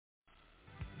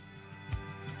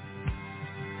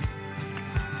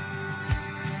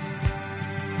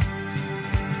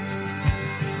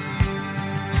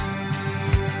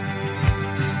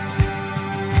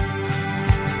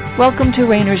Welcome to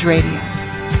Rainers Radio,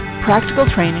 practical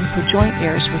training for joint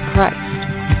heirs with Christ,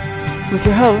 with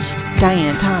your host,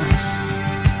 Diane Thomas.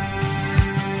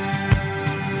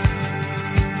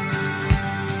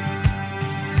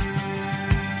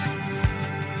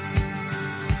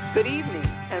 Good evening,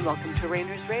 and welcome to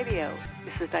Rainers Radio.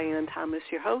 This is Diane Thomas,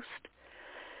 your host.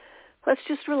 Let's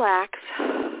just relax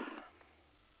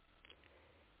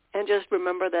and just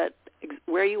remember that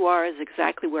where you are is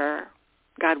exactly where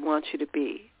God wants you to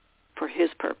be for His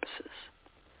purposes.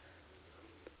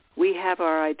 We have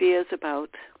our ideas about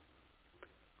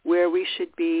where we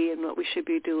should be and what we should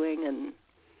be doing and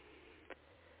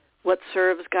what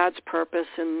serves God's purpose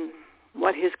and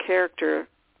what His character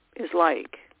is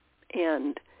like.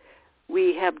 And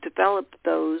we have developed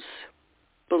those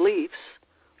beliefs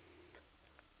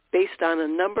based on a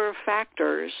number of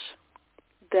factors,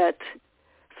 that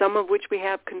some of which we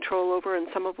have control over and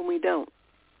some of them we don't.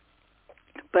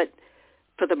 But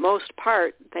for the most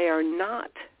part, they are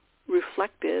not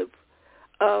reflective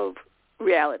of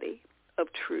reality, of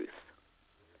truth.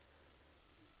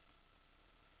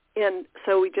 And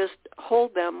so we just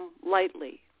hold them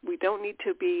lightly. We don't need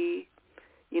to be,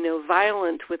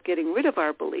 violent with getting rid of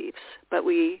our beliefs, but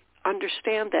we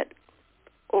understand that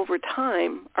over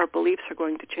time, our beliefs are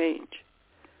going to change.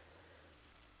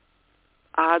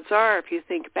 Odds are, if you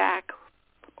think back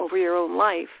over your own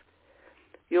life,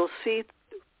 you'll see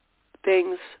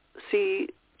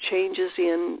changes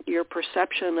in your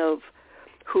perception of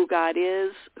who God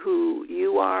is, who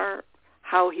you are,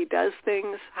 how He does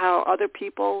things, how other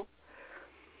people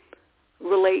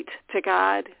relate to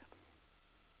God,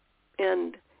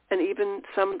 and even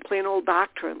some plain old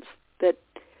doctrines that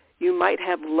you might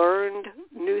have learned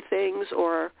new things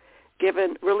or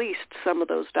released some of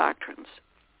those doctrines.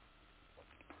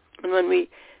 And when we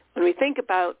think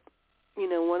about,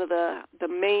 one of the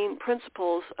main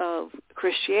principles of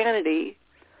Christianity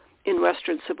in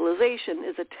Western civilization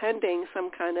is attending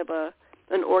some kind of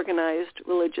an organized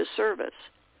religious service.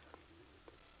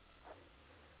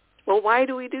 Well, why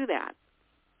do we do that?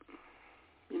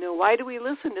 Why do we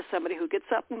listen to somebody who gets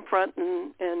up in front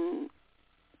and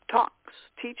talks,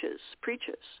 teaches,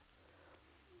 preaches?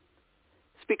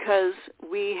 It's because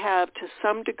we have, to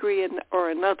some degree or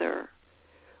another,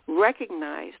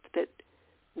 recognized that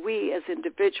we as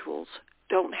individuals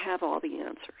don't have all the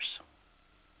answers.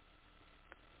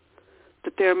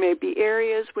 That there may be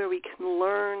areas where we can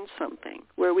learn something,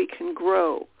 where we can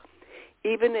grow,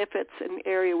 even if it's an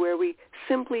area where we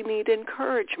simply need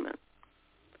encouragement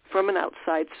from an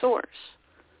outside source,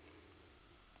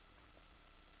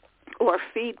 or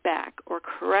feedback or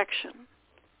correction.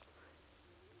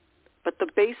 But the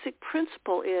basic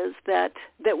principle is that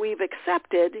we've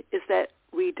accepted is that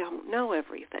we don't know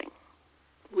everything.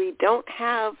 We don't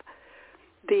have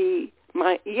we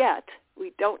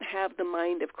don't have the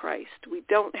mind of Christ. We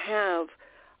don't have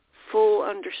full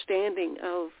understanding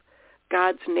of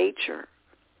God's nature.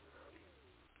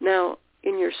 Now,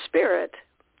 in your spirit,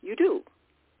 you do.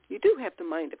 You do have the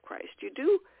mind of Christ. You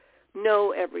do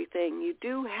know everything. You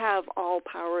do have all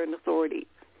power and authority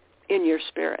in your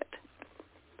spirit.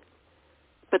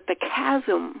 But the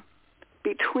chasm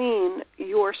between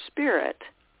your spirit,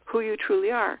 who you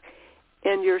truly are,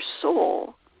 and your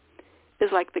soul is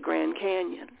like the Grand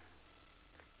Canyon.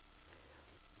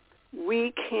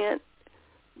 We can't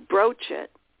broach it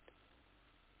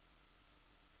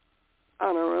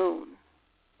on our own.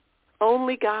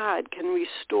 Only God can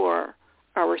restore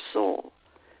our soul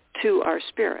to our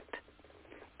spirit.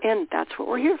 And that's what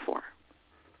we're here for.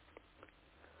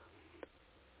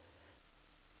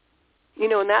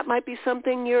 And that might be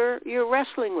something you're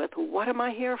wrestling with. What am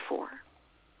I here for?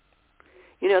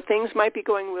 Things might be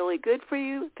going really good for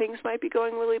you. Things might be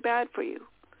going really bad for you.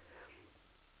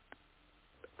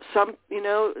 Some,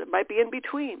 it might be in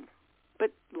between.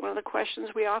 But one of the questions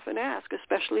we often ask,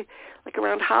 especially like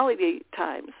around holiday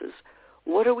times, is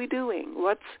what are we doing?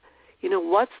 What's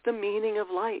the meaning of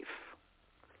life?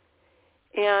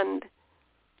 And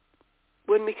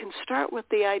when we can start with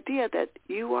the idea that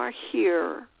you are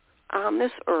here on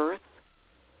this earth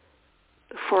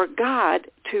for God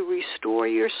to restore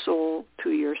your soul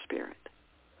to your spirit,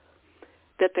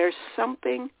 that there's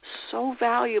something so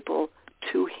valuable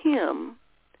to Him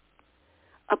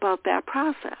about that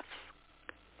process.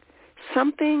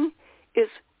 Something is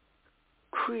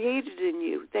created in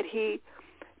you that He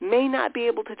may not be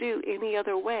able to do any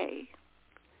other way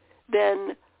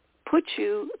than put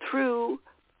you through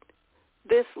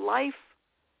this life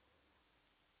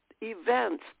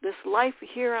events, this life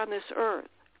here on this earth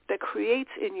that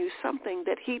creates in you something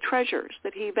that He treasures,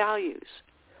 that He values.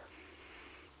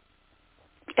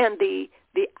 And the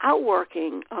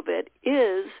outworking of it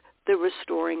is the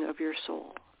restoring of your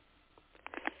soul,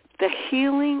 the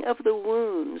healing of the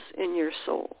wounds in your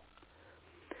soul,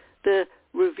 the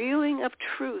revealing of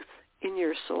truth in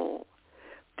your soul,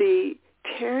 the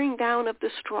tearing down of the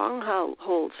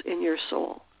strongholds in your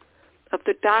soul, of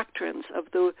the doctrines, of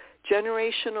the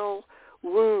generational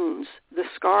wounds, the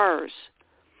scars,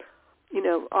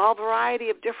 all variety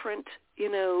of different,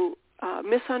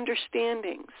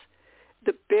 misunderstandings,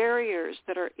 the barriers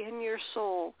that are in your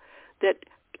soul that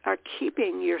are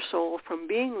keeping your soul from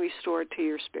being restored to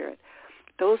your spirit.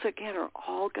 Those, again, are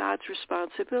all God's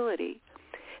responsibility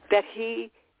that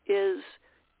he is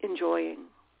enjoying.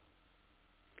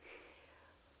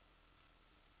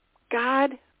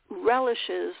 God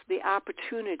relishes the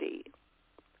opportunity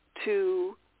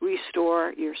to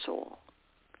restore your soul.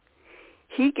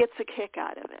 He gets a kick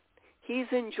out of it. He's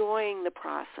enjoying the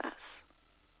process.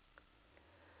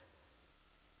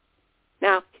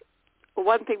 Now,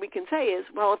 one thing we can say is,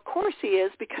 well, of course he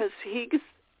is, because he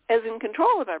is in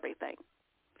control of everything.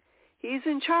 He's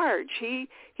in charge. He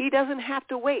doesn't have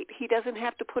to wait. He doesn't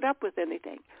have to put up with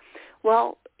anything.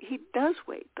 Well, he does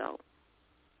wait, though.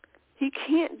 He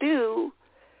can't do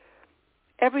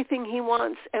everything he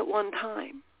wants at one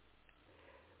time.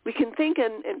 We can think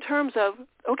in terms of,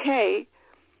 okay,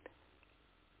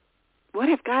 what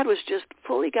if God was just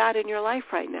fully God in your life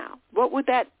right now? What would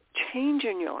that change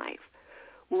in your life?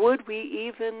 Would we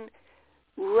even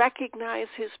recognize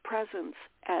his presence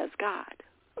as God?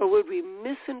 Or would we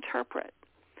misinterpret?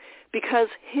 Because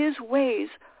his ways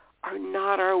are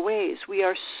not our ways. We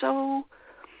are so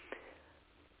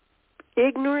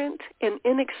ignorant and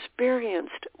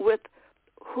inexperienced with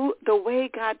the way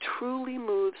God truly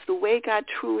moves, the way God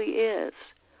truly is.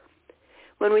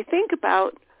 When we think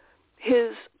about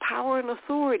his power and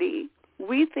authority,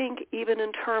 we think even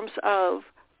in terms of,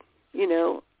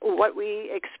 what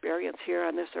we experience here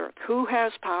on this earth. Who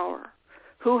has power?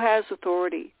 Who has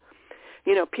authority?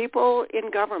 People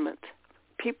in government,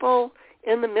 people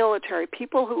in the military,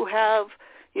 people who have,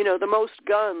 the most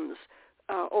guns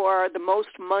or the most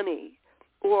money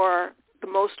or the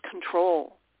most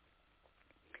control.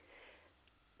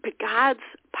 But God's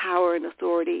power and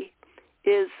authority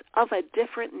is of a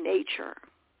different nature.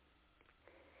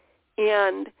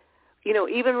 And,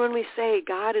 even when we say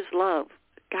God is love,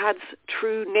 God's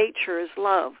true nature is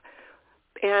love,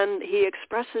 and he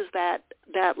expresses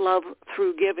that love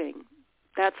through giving.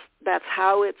 That's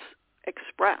how it's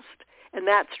expressed. And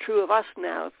that's true of us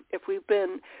now. If we've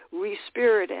been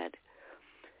re-spirited,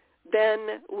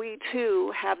 then we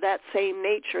too have that same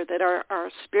nature, that our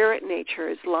spirit nature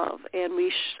is love, and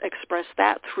we express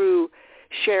that through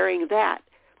sharing that,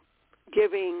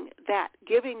 giving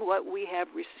what we have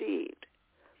received,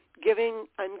 giving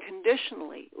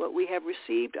unconditionally what we have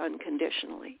received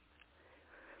unconditionally.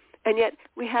 And yet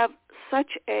we have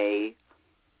such a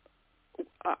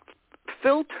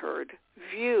filtered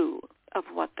view of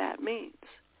what that means.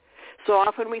 So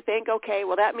often we think, okay,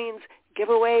 well, that means give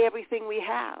away everything we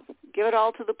have. Give it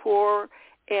all to the poor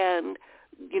and,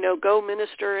 go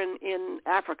minister in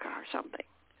Africa or something.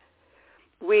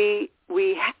 We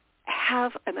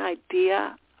have an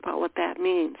idea about what that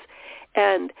means.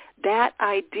 And that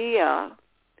idea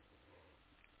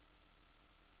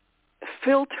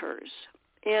filters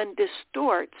and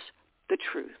distorts the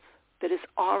truth that is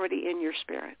already in your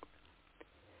spirit.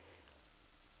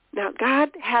 Now, God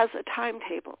has a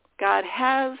timetable. God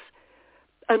has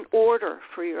an order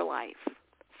for your life.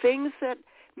 Things that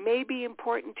may be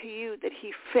important to you that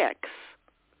he fix,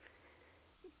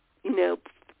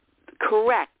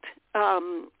 correct,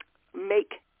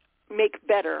 make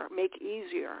better, make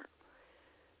easier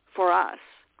for us.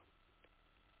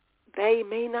 They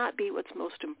may not be what's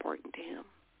most important to him.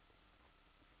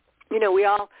 We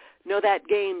all know that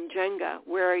game, Jenga,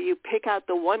 where you pick out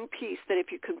the one piece that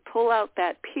if you can pull out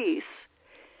that piece,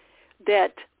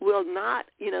 that will not,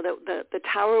 the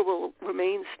tower will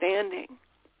remain standing.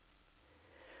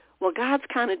 Well, God's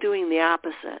kind of doing the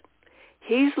opposite.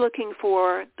 He's looking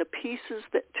for the pieces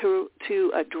that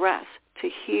to address, to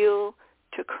heal,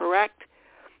 to correct,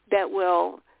 that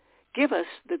will give us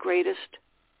the greatest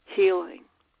healing,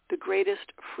 the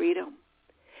greatest freedom.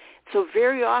 So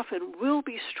very often we'll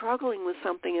be struggling with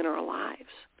something in our lives.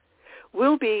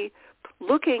 We'll be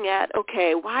looking at,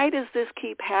 okay, why does this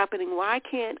keep happening? Why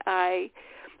can't I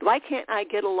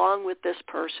get along with this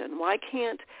person? Why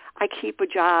can't I keep a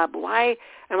job? Why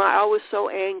am I always so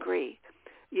angry?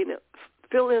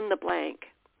 Fill in the blank.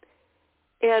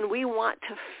 And we want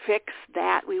to fix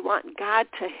that. We want God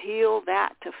to heal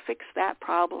that, to fix that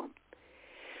problem.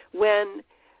 When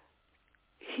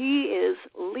he is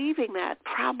leaving that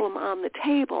problem on the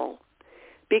table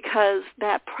because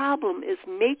that problem is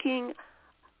making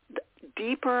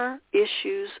deeper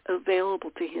issues available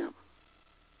to him.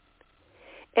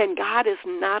 And God is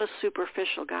not a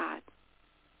superficial God.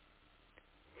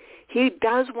 He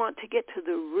does want to get to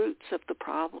the roots of the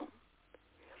problem.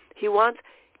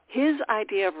 His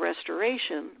idea of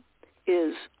restoration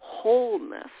is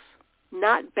wholeness,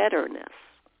 not betterness,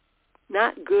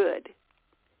 not good,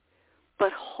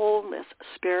 but wholeness,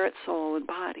 spirit, soul, and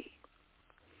body.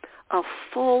 A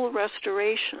full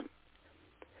restoration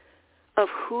of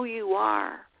who you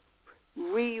are,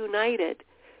 reunited,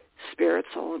 spirit,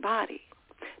 soul, and body.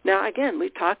 Now, again,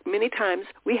 we've talked many times,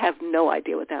 we have no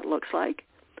idea what that looks like.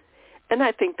 And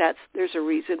I think there's a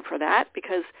reason for that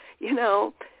because,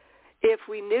 if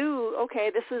we knew, okay,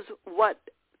 this is what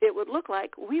it would look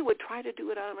like, we would try to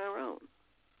do it on our own.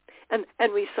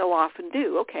 And we so often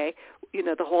do. Okay,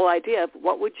 the whole idea of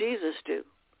what would Jesus do?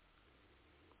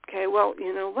 Okay, well,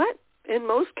 you know what? In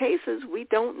most cases, we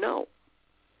don't know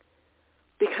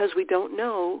because we don't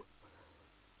know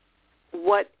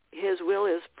what his will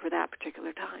is for that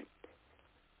particular time,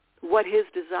 what his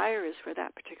desire is for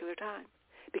that particular time.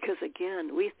 Because,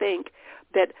 again, we think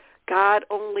that God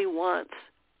only wants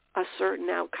a certain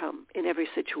outcome in every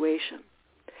situation.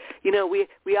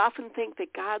 We often think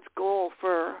that God's goal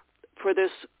for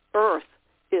this earth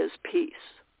is peace,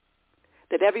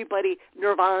 that everybody,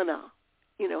 nirvana,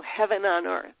 heaven on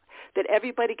earth, that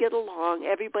everybody get along,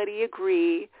 everybody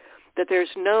agree, that there's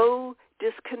no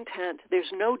discontent,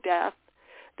 there's no death,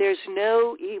 there's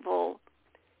no evil.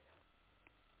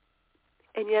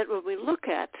 And yet when we look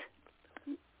at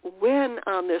when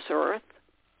on this earth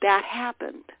that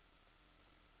happened,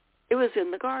 it was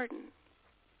in the garden,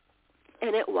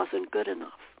 and it wasn't good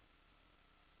enough.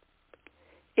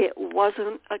 It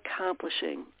wasn't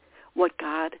accomplishing what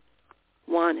God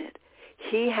wanted.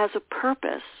 He has a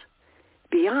purpose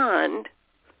beyond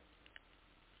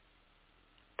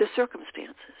the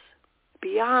circumstances,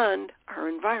 beyond our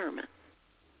environment.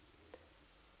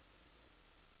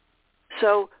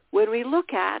 So when we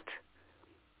look at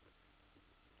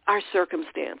our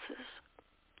circumstances,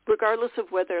 regardless of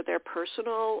whether they're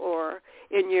personal or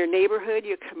in your neighborhood,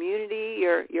 your community,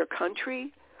 your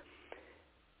country,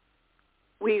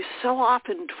 we so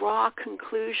often draw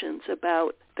conclusions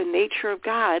about the nature of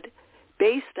God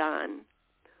based on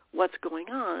what's going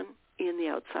on in the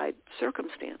outside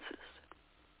circumstances.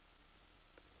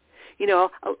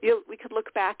 We could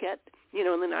look back at, in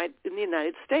the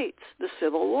United States, the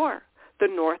Civil War, the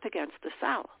North against the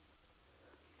South.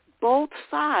 Both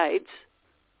sides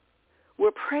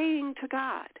were praying to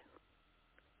God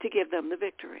to give them the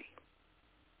victory.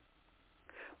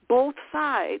 Both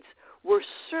sides were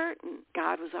certain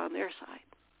God was on their side.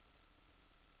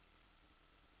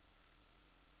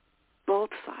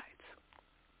 Both sides.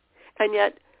 And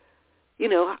yet,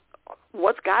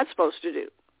 what's God supposed to do?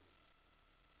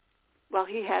 Well,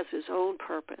 he has his own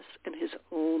purpose and his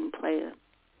own plan.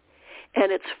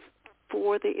 And it's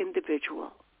for the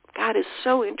individual. God is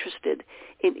so interested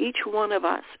in each one of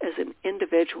us as an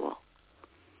individual.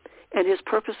 And his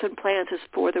purpose and plan is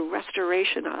for the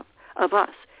restoration of us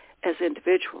as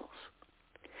individuals.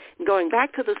 And going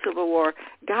back to the Civil War,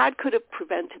 God could have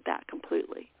prevented that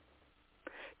completely.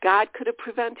 God could have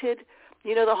prevented,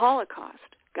 the Holocaust.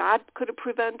 God could have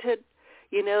prevented,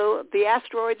 the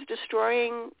asteroids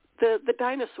destroying the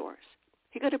dinosaurs.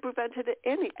 He could have prevented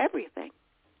everything.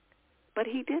 But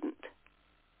he didn't.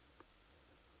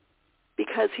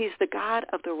 Because he's the God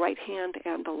of the right hand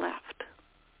and the left.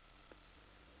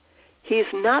 He's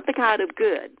not the God of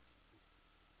good.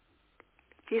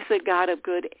 He's the God of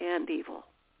good and evil.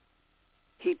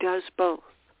 He does both.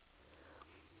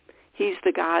 He's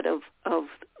the God of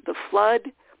the flood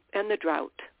and the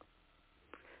drought,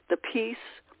 the peace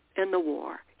and the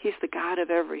war. He's the God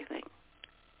of everything.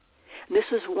 And this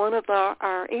is one of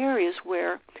our areas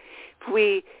where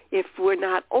if we're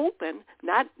not open,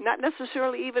 not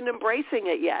necessarily even embracing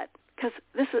it yet, because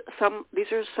these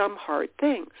are some hard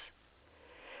things.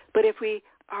 But if we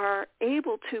are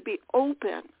able to be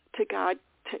open to God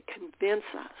to convince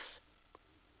us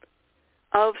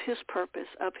of his purpose,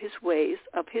 of his ways,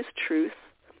 of his truth,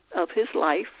 of his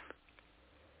life,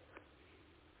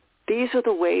 these are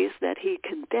the ways that he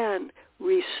can then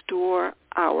restore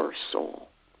our soul.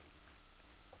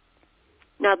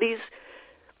 Now,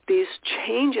 these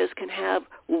changes can have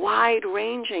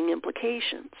wide-ranging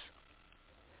implications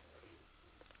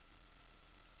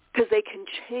because they can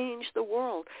change the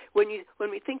world. When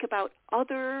we think about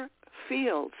other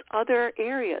fields, other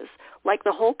areas, like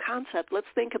the whole concept, let's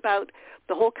think about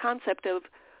the whole concept of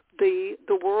the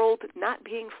world not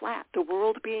being flat, the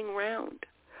world being round.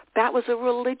 That was a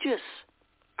religious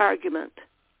argument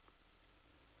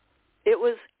it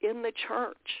was in the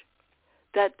church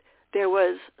that there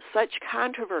was such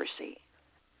controversy.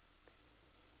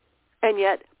 And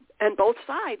yet, and both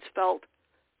sides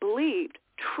believed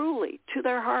truly to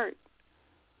their heart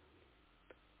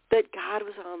that God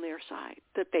was on their side,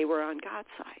 that they were on God's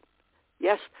side.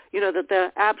 Yes,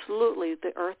 that absolutely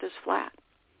the earth is flat.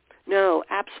 No,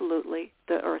 absolutely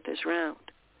the earth is round.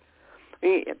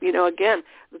 Again,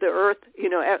 the earth,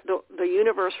 the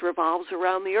universe revolves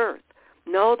around the earth.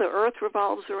 No, the earth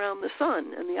revolves around the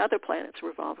sun, and the other planets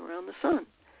revolve around the sun.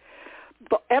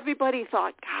 But everybody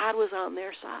thought God was on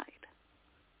their side.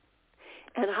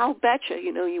 And I'll betcha,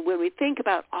 when we think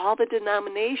about all the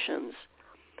denominations,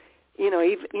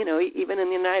 even in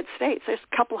the United States, there's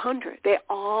a couple hundred. They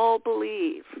all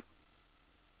believe,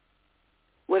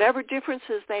 whatever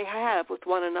differences they have with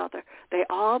one another, they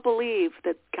all believe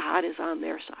that God is on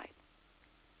their side.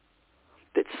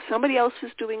 That somebody else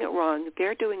is doing it wrong,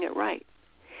 they're doing it right.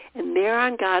 And they're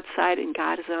on God's side, and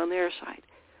God is on their side.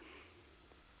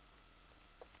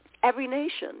 Every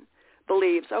nation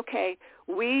believes, okay,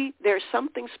 there's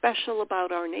something special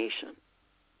about our nation.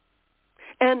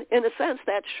 And in a sense,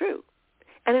 that's true.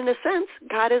 And in a sense,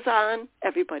 God is on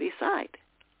everybody's side.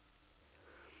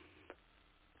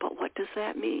 But what does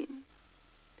that mean?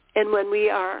 And when we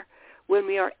are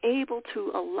able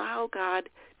to allow God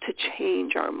to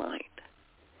change our mind,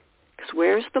 because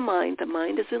where's the mind? The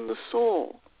mind is in the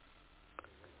soul.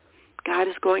 God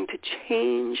is going to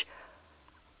change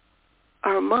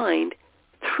our mind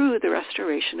through the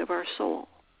restoration of our soul.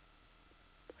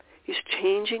 He's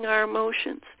changing our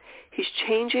emotions. He's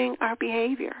changing our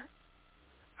behavior,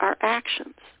 our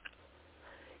actions.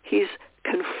 He's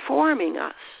conforming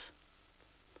us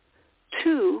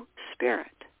to spirit.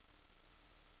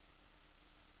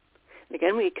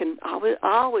 Again, we can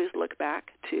always look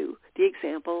back to the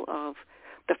example of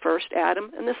the first Adam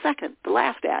and the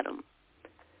last Adam.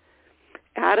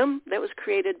 Adam, that was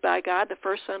created by God, the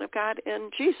first Son of God,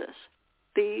 and Jesus,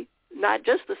 not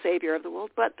just the Savior of the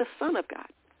world, but the Son of God.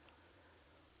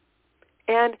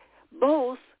 And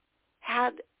both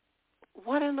had,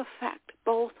 what an effect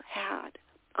both had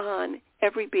on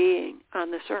every being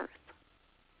on this earth.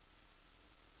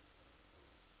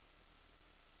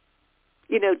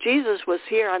 Jesus was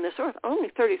here on this earth only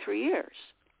 33 years.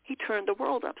 He turned the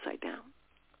world upside down.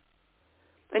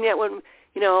 And yet when,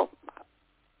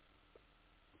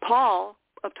 Paul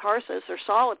of Tarsus, or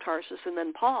Saul of Tarsus, and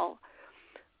then Paul,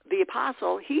 the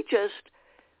apostle, he just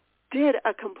did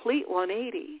a complete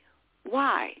 180.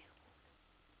 Why?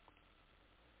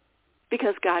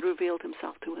 Because God revealed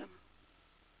himself to him.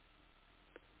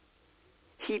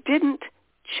 He didn't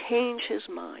change his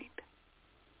mind.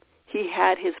 He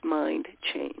had his mind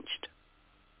changed.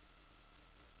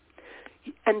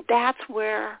 And that's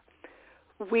where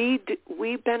we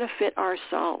benefit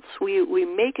ourselves. We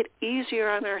make it easier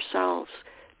on ourselves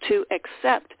to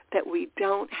accept that we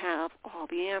don't have all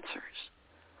the answers,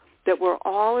 that we're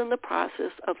all in the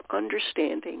process of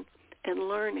understanding and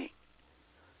learning,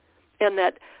 and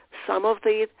that some of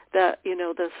the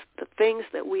things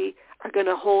that we are going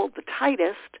to hold the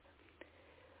tightest,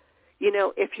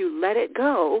 if you let it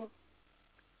go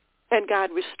and God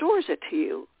restores it to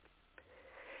you,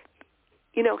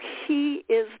 he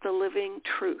is the living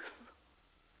truth.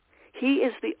 He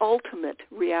is the ultimate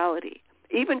reality.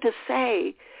 Even to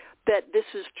say that this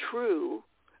is true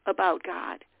about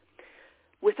God,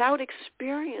 without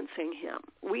experiencing him,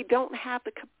 we don't have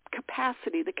the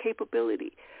capacity, the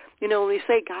capability. When we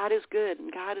say God is good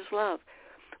and God is love,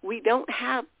 we don't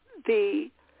have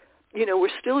we're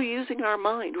still using our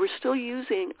mind, we're still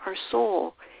using our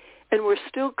soul, and we're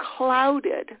still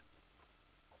clouded.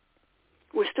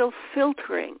 We're still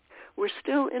filtering. We're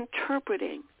still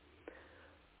interpreting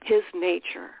his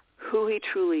nature, who he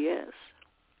truly is.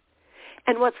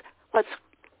 And what's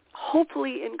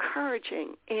hopefully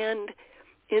encouraging and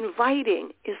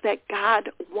inviting is that God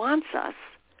wants us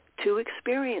to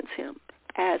experience him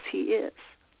as he is.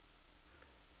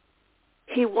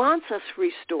 He wants us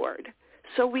restored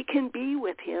so we can be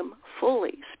with him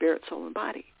fully, spirit, soul, and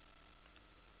body.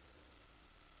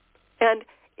 And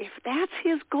if that's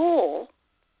his goal,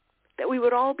 that we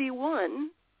would all be one,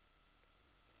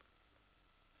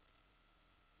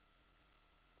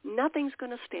 nothing's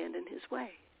going to stand in his way.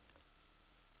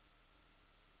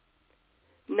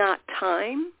 Not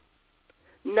time,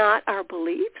 not our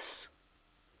beliefs,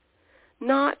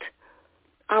 not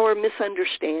our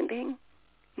misunderstanding,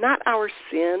 not our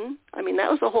sin. I mean, that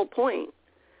was the whole point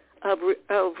of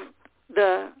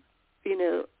the,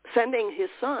 sending his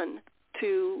son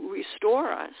to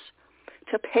restore us,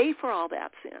 to pay for all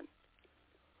that sin.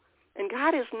 And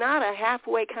God is not a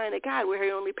halfway kind of God where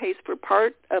he only pays for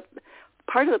part of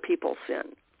the people's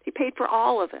sin. He paid for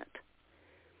all of it.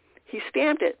 He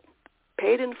stamped it,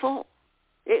 paid in full.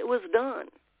 It was done.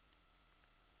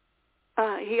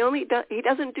 He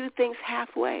doesn't do things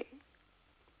halfway.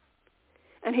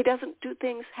 And he doesn't do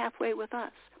things halfway with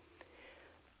us.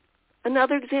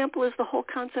 Another example is the whole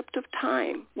concept of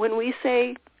time. When we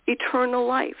say eternal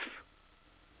life,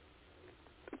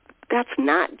 that's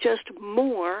not just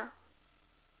more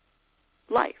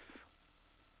life.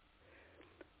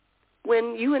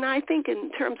 When you and I think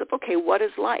in terms of, okay, what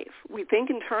is life? We think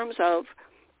in terms of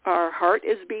our heart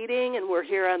is beating and we're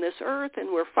here on this earth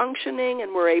and we're functioning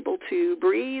and we're able to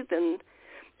breathe and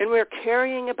we're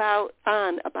carrying about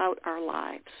our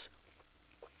lives.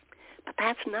 But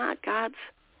that's not God's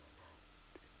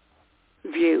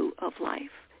view of life,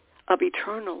 of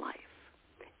eternal life.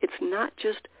 It's not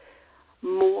just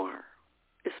more.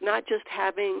 It's not just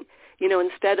having,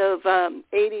 instead of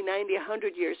 80, 90,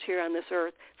 100 years here on this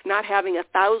earth, it's not having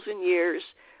 1,000 years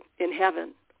in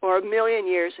heaven or 1,000,000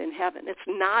 years in heaven. It's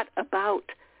not about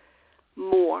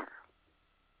more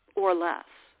or less.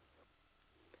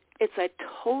 It's a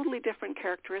totally different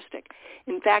characteristic.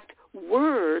 In fact,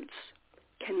 words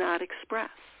cannot express.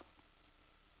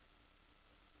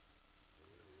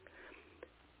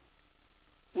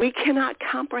 We cannot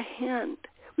comprehend.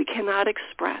 We cannot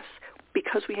express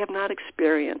because we have not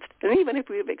experienced. And even if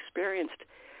we have experienced,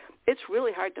 it's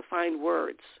really hard to find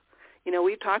words.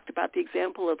 We talked about the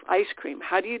example of ice cream.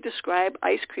 How do you describe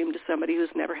ice cream to somebody who's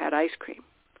never had ice cream?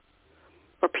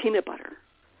 Or peanut butter?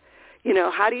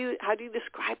 How do you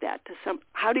describe that to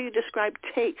how do you describe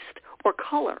taste or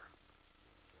color?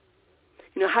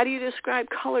 How do you describe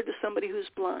color to somebody who's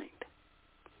blind?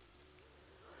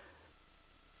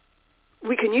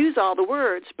 We can use all the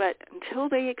words, but until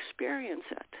they experience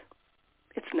it,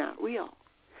 it's not real.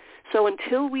 So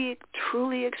until we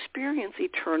truly experience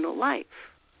eternal life,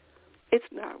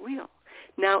 it's not real.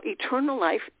 Now, eternal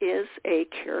life is a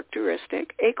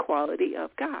characteristic, a quality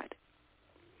of God.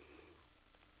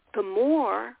 The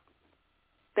more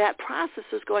that process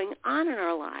is going on in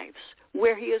our lives,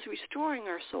 where he is restoring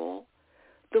our soul,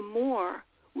 the more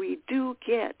we do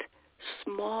get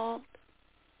small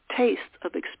tastes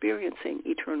of experiencing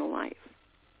eternal life.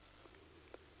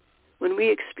 When we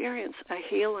experience a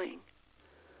healing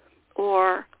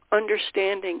or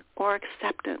understanding or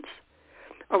acceptance,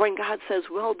 or when God says,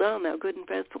 well done, thou good and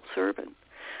faithful servant.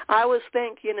 I always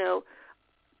think,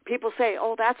 people say,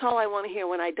 oh, that's all I want to hear.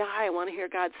 When I die, I want to hear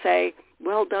God say,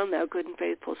 well done, thou good and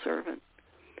faithful servant.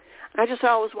 I just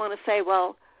always want to say,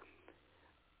 well,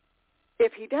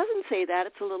 if he doesn't say that,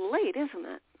 it's a little late, isn't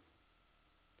it?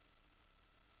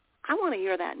 I want to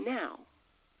hear that now.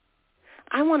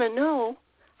 I want to know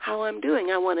how I'm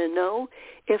doing. I want to know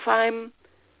if I'm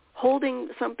holding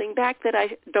something back that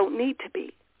I don't need to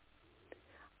be.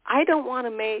 I don't want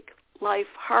to make life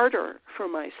harder for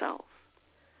myself.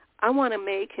 I want to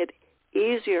make it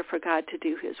easier for God to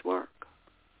do his work.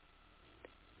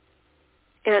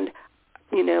 And,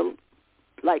 I'm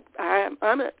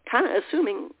kind of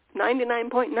assuming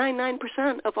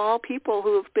 99.99% of all people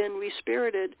who have been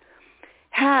respirited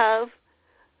have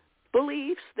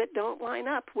beliefs that don't line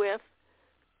up with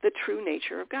the true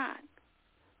nature of God,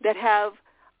 that have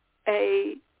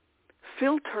a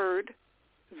filtered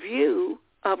view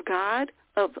of God,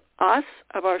 of us,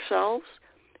 of ourselves,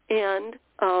 and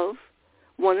of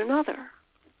one another.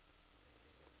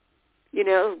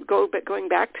 Going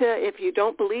back to, if you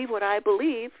don't believe what I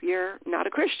believe, you're not a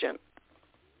Christian.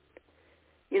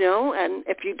 And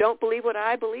if you don't believe what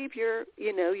I believe, you're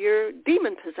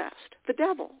demon-possessed, the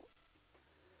devil.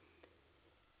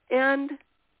 And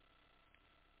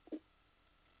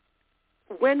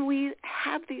when we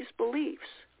have these beliefs,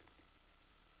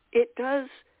 it's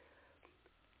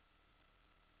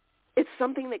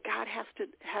something that God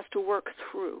has to work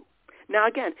through. Now,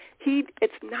 again,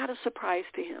 it's not a surprise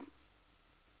to him.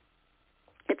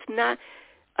 It's not.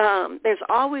 There's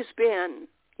always been,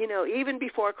 even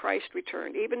before Christ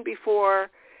returned, even before,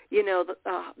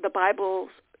 the Bible's,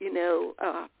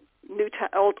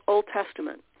 Old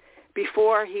Testament,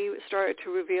 before he started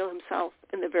to reveal himself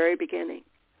in the very beginning.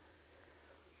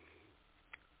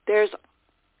 There's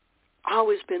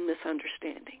always been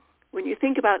misunderstanding. When you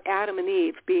think about Adam and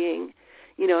Eve being,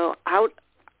 out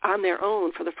on their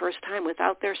own for the first time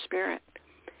without their spirit,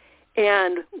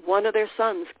 and one of their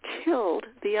sons killed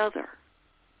the other.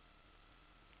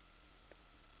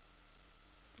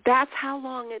 That's how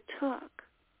long it took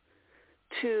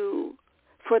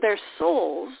for their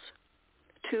souls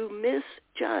to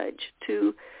misjudge,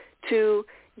 to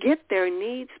get their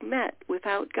needs met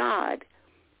without God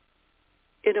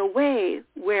in a way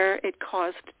where it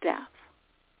caused death.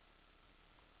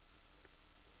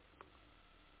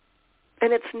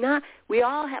 And it's not, we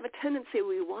all have a tendency,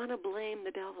 we want to blame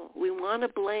the devil. We want to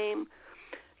blame,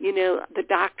 the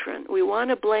doctrine. We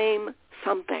want to blame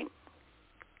something.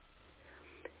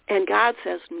 And God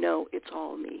says, no, it's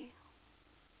all me.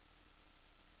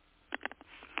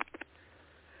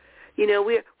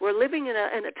 We're living in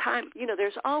a time,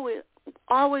 there's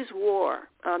always war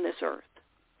on this earth.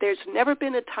 There's never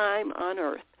been a time on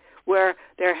earth where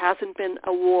there hasn't been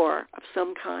a war of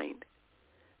some kind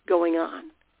going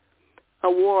on. A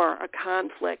war, a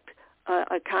conflict,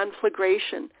 a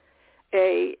conflagration,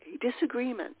 a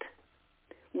disagreement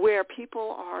where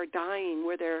people are dying,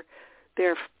 where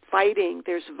they're fighting,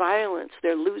 there's violence,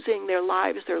 they're losing their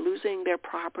lives, they're losing their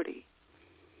property.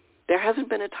 There hasn't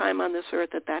been a time on this earth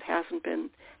that hasn't been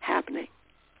happening.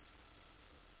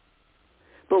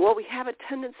 But what we have a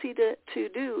tendency to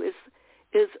do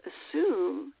is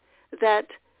assume that,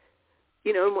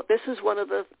 this is one of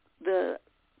the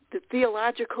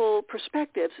theological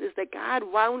perspectives, is that God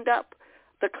wound up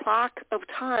the clock of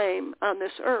time on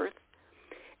this earth,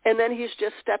 and then he's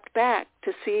just stepped back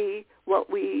to see what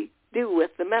we do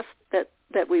with the mess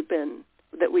that we've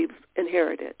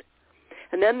inherited.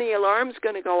 And then the alarm's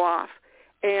going to go off,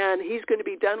 and he's going to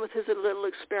be done with his little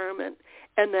experiment.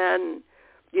 And then,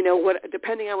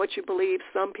 depending on what you believe,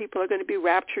 some people are going to be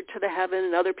raptured to the heaven,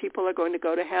 and other people are going to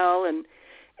go to hell, and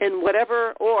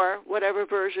whatever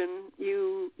version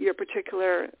your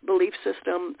particular belief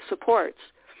system supports.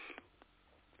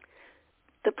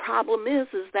 The problem is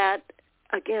that,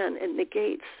 again, it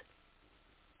negates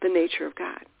the nature of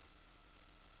God.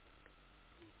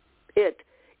 It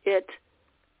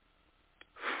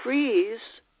frees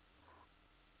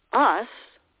us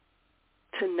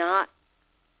to not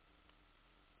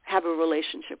have a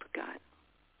relationship with God.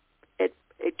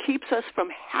 It keeps us from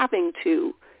having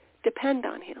to depend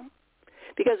on him,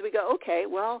 because we go, okay,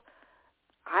 well,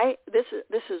 this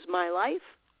is my life.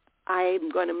 I'm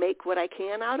going to make what I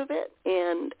can out of it,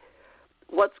 and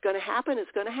what's going to happen is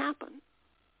going to happen.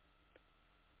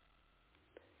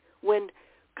 When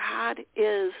God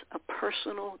is a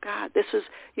personal God, this is,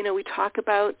 we talk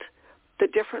about the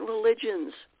different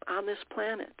religions on this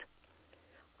planet.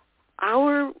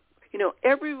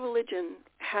 Every religion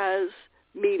has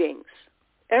meetings.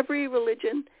 Every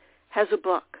religion has a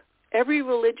book. Every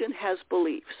religion has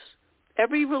beliefs.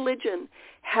 Every religion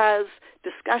has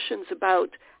discussions about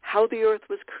how the earth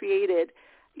was created,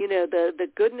 the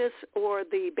goodness or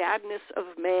the badness of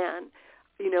man,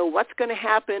 what's going to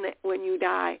happen when you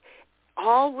die.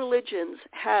 All religions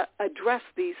address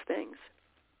these things.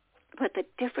 But the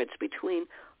difference between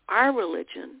our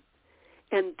religion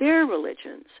and their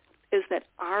religions is that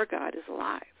our God is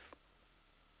alive.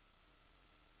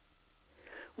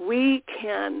 We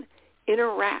can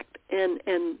interact and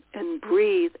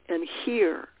breathe and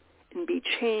hear and be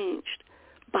changed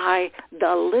by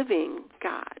the living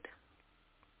God.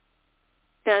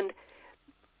 And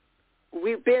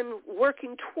we've been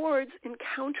working towards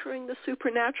encountering the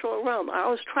supernatural realm. I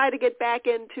always try to get back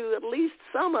into at least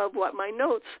some of what my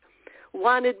notes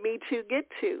wanted me to get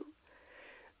to.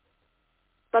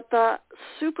 But the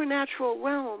supernatural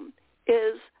realm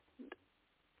is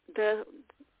the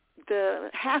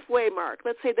halfway mark,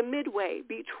 let's say the midway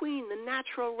between the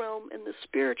natural realm and the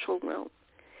spiritual realm,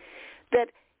 that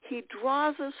he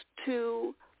draws us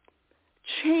to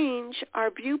change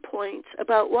our viewpoints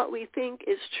about what we think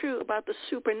is true about the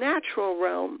supernatural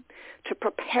realm to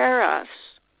prepare us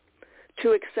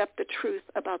to accept the truth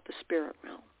about the spirit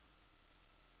realm.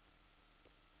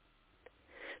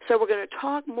 So we're going to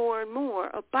talk more and more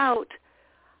about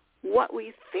what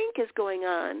we think is going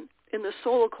on in the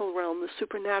soulical realm, the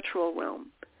supernatural realm.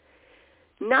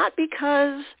 Not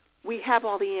because we have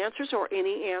all the answers or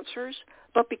any answers,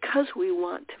 but because we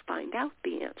want to find out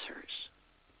the answers.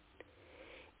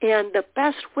 And the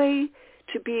best way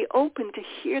to be open to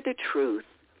hear the truth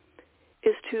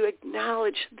is to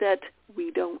acknowledge that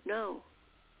we don't know.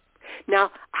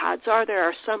 Now, odds are there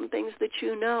are some things that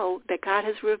you know that God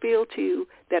has revealed to you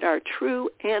that are true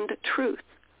and truth.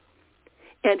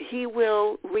 And he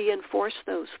will reinforce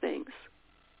those things.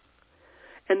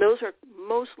 And those are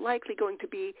most likely going to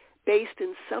be based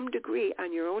in some degree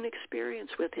on your own experience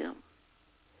with him.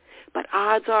 But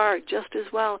odds are just as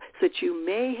well that you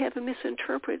may have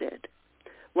misinterpreted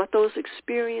what those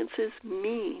experiences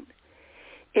mean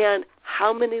and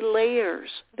how many layers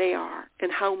they are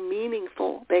and how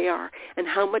meaningful they are and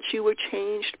how much you were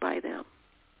changed by them.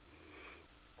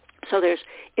 So there's,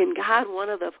 in God, one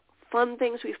of the fun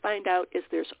things we find out is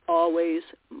there's always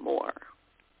more.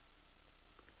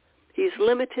 He's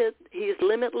limited, he's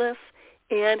limitless,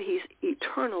 and he's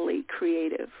eternally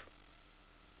creative.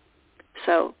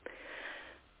 So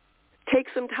take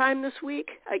some time this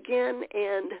week, again,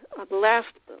 and the last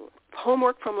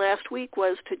homework from last week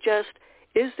was to just,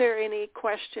 is there any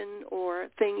question or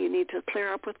thing you need to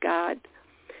clear up with God?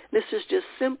 This is just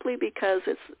simply because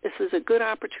this is a good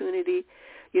opportunity,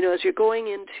 as you're going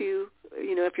into,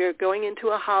 if you're going into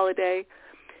a holiday,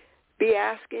 be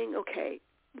asking, okay,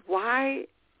 why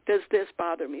does this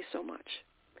bother me so much?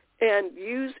 And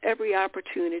use every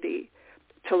opportunity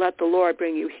to let the Lord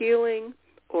bring you healing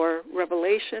or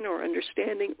revelation or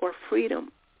understanding or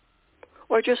freedom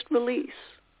or just release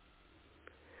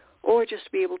or just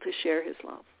be able to share his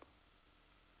love.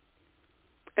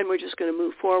 And we're just going to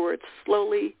move forward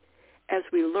slowly as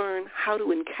we learn how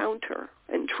to encounter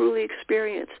and truly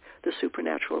experience the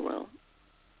supernatural realm.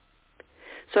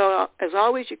 So as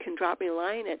always, you can drop me a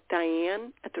line at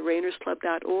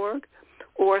diane@therainersclub.org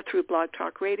or through Blog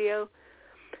Talk Radio.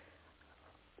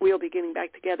 We'll be getting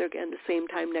back together again the same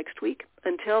time next week.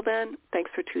 Until then,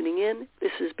 thanks for tuning in.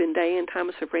 This has been Diane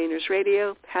Thomas of Rainers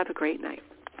Radio. Have a great night.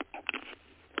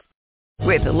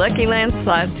 With the Lucky Land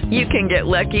Slots, you can get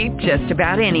lucky just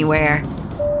about anywhere.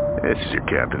 This is your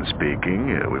captain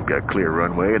speaking. We've got clear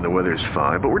runway and the weather's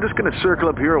fine, but we're just going to circle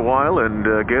up here a while and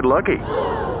get lucky.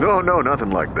 No,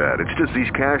 nothing like that. It's just these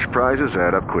cash prizes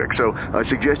add up quick. So I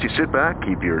suggest you sit back,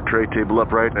 keep your tray table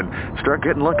upright, and start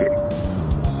getting lucky.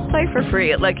 Play for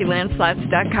free at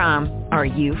LuckyLandSlots.com. Are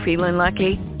you feeling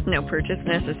lucky? No purchase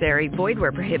necessary. Void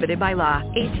where prohibited by law.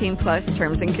 18+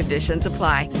 terms and conditions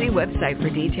apply. See website for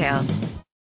details.